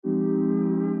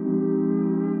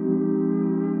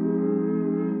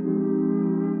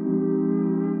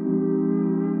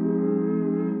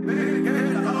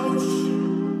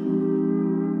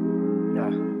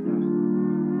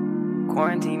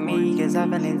cause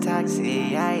I'm feeling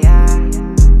toxic, yeah.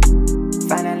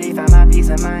 Finally found my peace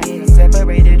of mind.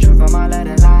 Separate the truth from all of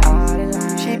the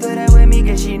lies. She put up with me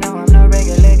cause she know I'm no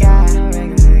regular guy.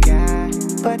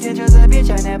 Potential's a bitch,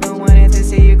 I never wanted to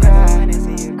see you cry.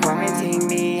 Quarantine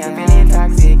me, I'm feeling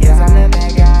toxic, guess I'm the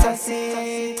bad guy.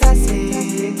 Toxic,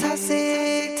 toxic,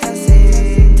 toxic,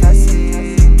 toxic,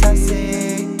 toxic,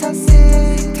 toxic,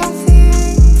 toxic,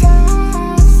 toxic,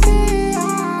 toxic.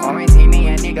 Quarantine me,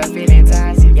 a nigga feeling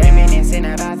toxic. Reminiscing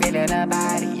about feeling a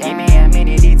body. Give me a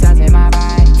minute, detox in my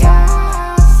body.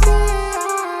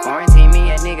 Quarantine me,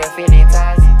 a nigga feeling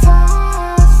toxic.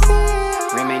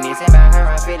 Reminiscing about her,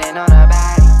 I'm feeling on her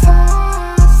body.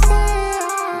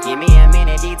 Give me a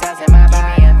minute, detox in my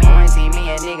body. Quarantine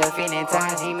me, a nigga feeling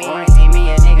toxic. Quarantine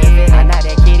me, a nigga feeling. I'm not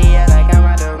that kitty, yeah, like I'm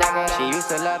Ronda Rousey. She used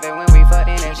to love it when we fucked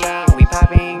in the shower. We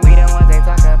popping, we the ones they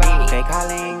talk about. They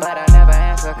calling, but I never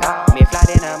answer call. Me fly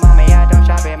in the moment, I don't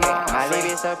shop it more. My lady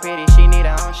is so pretty, she need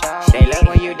her own show. They love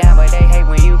when you down, but they hate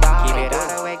when you ball. Keep it all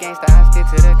the way gangsta, I stick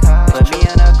to the cause. Put me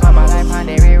in a coma like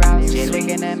Pondery Rouse. Just look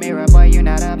in the mirror, boy, you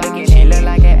not a boss. She look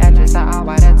like an actress, I all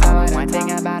white and tall. One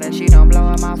thing about her, she don't blow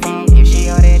up my phone. If she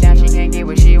hold it down, she can't get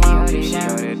what she wants.